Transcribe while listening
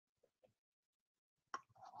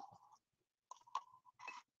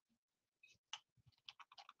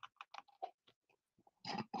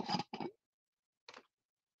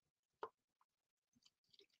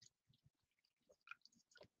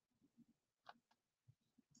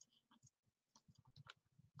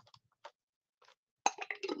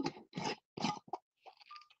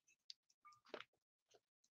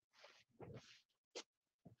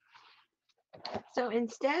So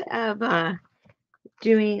instead of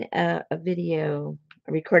doing a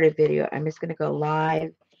recorded video, I'm just going to go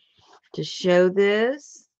live to show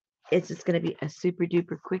this. It's just going to be a super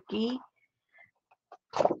duper quickie.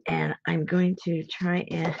 And I'm going to try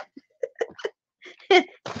and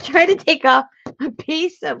try to take off a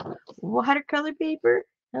piece of watercolor paper.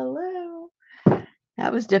 Hello.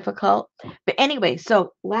 That was difficult. But anyway,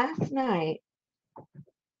 so last night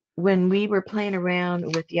when we were playing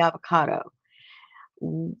around with the avocado,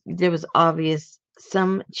 there was obvious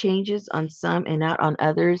some changes on some and not on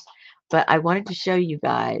others, but I wanted to show you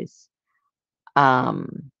guys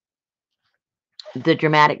um, the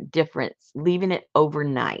dramatic difference, leaving it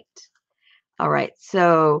overnight. All right,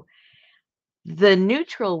 so the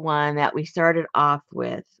neutral one that we started off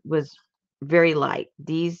with was very light.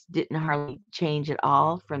 These didn't hardly change at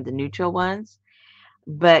all from the neutral ones,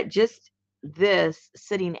 but just this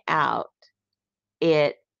sitting out,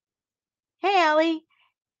 it, hey, Allie,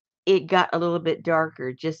 it got a little bit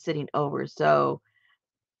darker just sitting over. So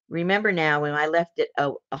remember now, when I left it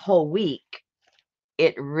a whole week,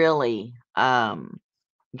 it really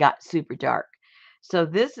got super dark. So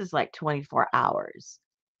this is like 24 hours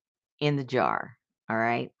in the jar. All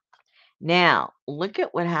right. Now, look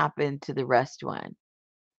at what happened to the rest one.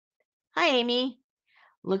 Hi, Amy.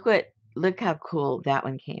 Look how cool that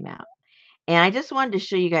one came out. And I just wanted to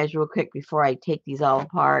show you guys real quick before I take these all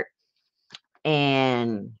apart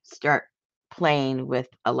and start playing with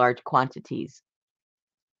a large quantities.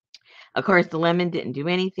 Of course, the lemon didn't do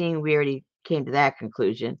anything. We already came to that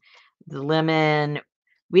conclusion. The lemon,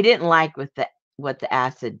 we didn't like what the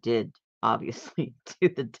acid did, obviously, to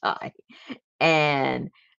the dye.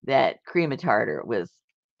 And that cream of tartar was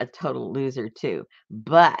a total loser too.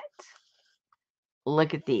 But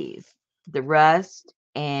look at these. The rust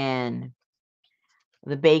and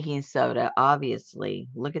the baking soda, obviously.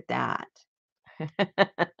 Look at that.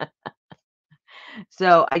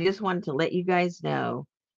 So I just wanted to let you guys know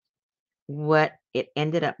what it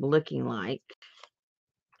ended up looking like.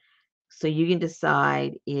 So you can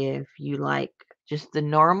decide if you like just the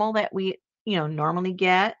normal that we, normally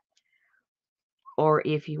get, or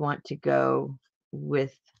if you want to go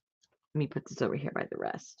with, let me put this over here by the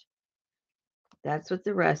rest. That's what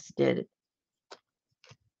the rest did.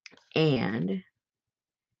 And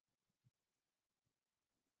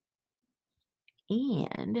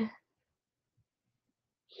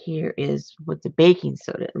here is with the baking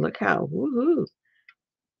soda. Look how, woohoo.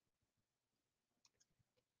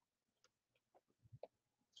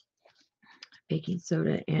 Baking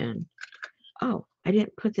soda and, oh, I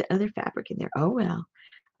didn't put the other fabric in there. Oh, well,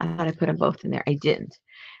 I thought I put them both in there. I didn't.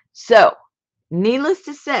 So, needless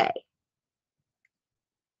to say,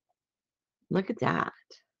 look at that.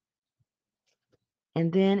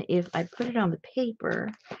 And then if I put it on the paper,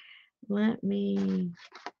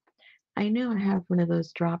 I know I have one of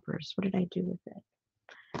those droppers. What did I do with it?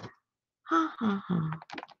 Ha ha ha.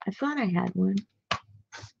 I thought I had one.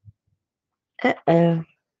 Uh-oh.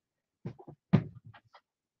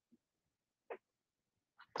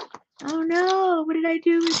 Oh no, what did I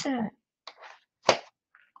do with that?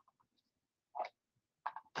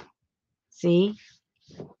 See?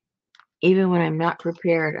 Even when I'm not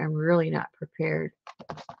prepared, I'm really not prepared.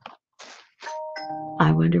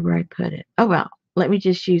 I wonder where I put it. Oh well, let me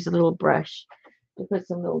just use a little brush to put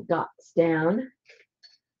some little dots down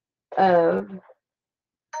of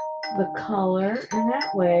the color, and that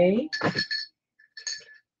way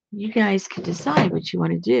you guys can decide what you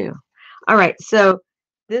want to do. All right, so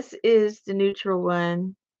this is the neutral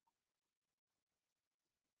one.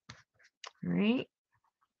 All right.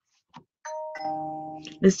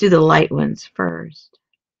 Let's do the light ones first.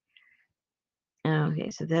 Okay,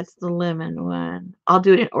 so that's the lemon one. I'll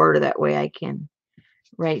do it in order, that way I can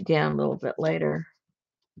write down a little bit later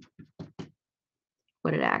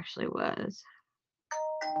what it actually was.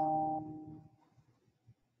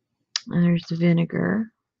 And there's the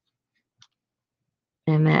vinegar.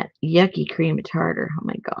 And that yucky cream of tartar. Oh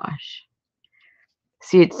my gosh.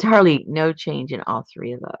 See, it's hardly no change in all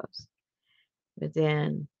three of those. But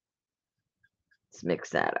then let's mix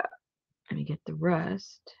that up. Let me get the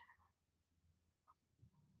rust.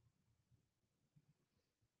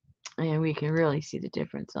 And we can really see the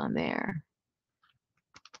difference on there.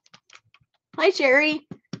 Hi, Sherry.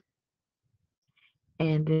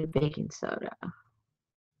 And then baking soda.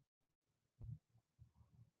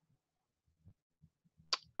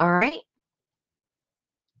 All right.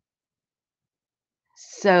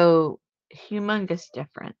 So, humongous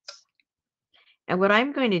difference. And what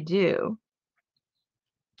I'm going to do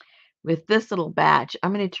with this little batch,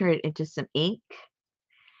 I'm going to turn it into some ink.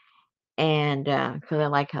 And because I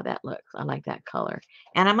like how that looks. I like that color.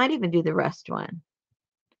 And I might even do the rust one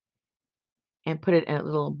and put it in a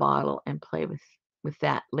little bottle and play with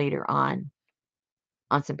that later on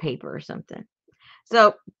some paper or something.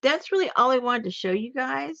 So that's really all I wanted to show you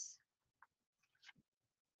guys.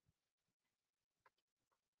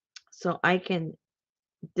 So I can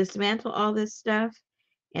dismantle all this stuff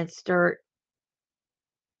and start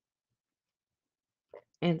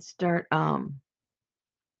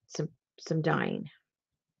some dyeing.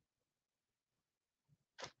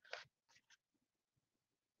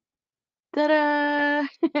 Ta-da!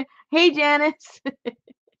 Hey, Janice.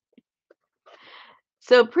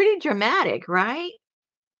 So pretty dramatic, right?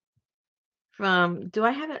 Do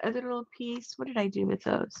I have another little piece? What did I do with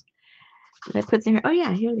those? Did I put them here? Oh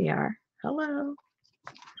yeah, here they are. Hello.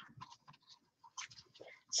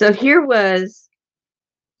 So here was,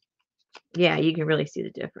 yeah, you can really see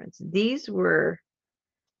the difference. This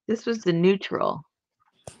was the neutral.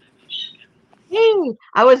 Hey,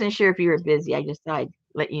 I wasn't sure if you were busy. I just thought I'd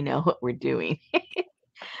let you know what we're doing.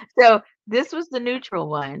 So this was the neutral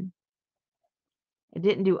one. It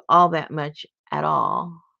didn't do all that much at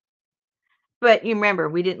all. But you remember,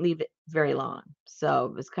 we didn't leave it very long. So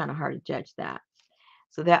it was kind of hard to judge that.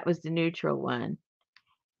 So that was the neutral one.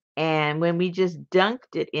 And when we just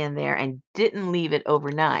dunked it in there and didn't leave it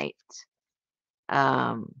overnight,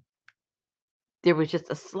 there was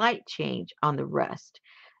just a slight change on the rust.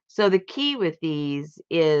 So the key with these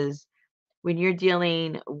is when you're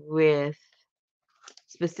dealing with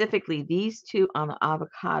specifically these two on the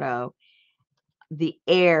avocado, the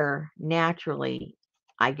air naturally,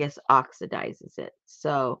 I guess, oxidizes it.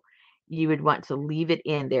 So you would want to leave it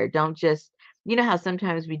in there. Don't just, you know how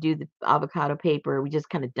sometimes we do the avocado paper, we just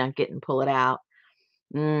kind of dunk it and pull it out.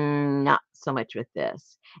 Not so much with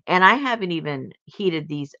this. And I haven't even heated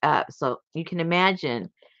these up. So you can imagine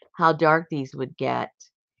how dark these would get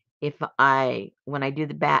when I do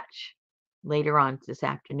the batch later on this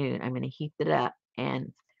afternoon. I'm going to heat it up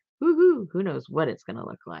and woohoo, who knows what it's going to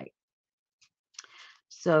look like.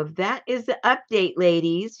 So that is the update,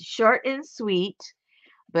 ladies. Short and sweet,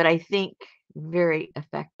 but I think very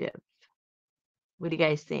effective. What do you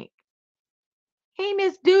guys think? Hey,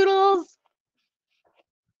 Miss Doodles.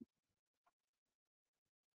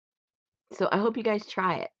 So I hope you guys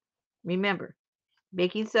try it. Remember,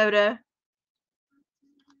 baking soda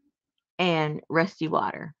and rusty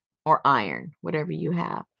water or iron, whatever you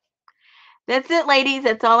have. That's it, ladies.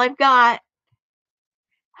 That's all I've got.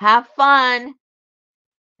 Have fun.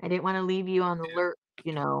 I didn't want to leave you on alert,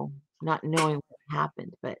 not knowing what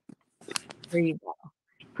happened, but there you go.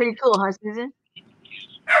 Pretty cool, huh, Susan?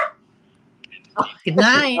 Oh, Good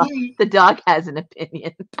night. the dog has an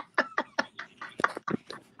opinion.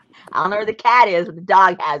 I don't know where the cat is, but the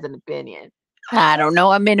dog has an opinion. I don't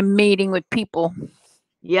know. I'm in a meeting with people.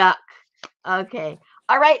 Yuck. Okay.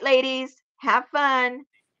 All right, ladies. Have fun.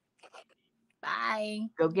 Bye.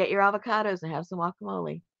 Go get your avocados and have some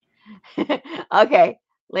guacamole. Okay.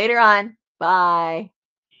 Later on. Bye.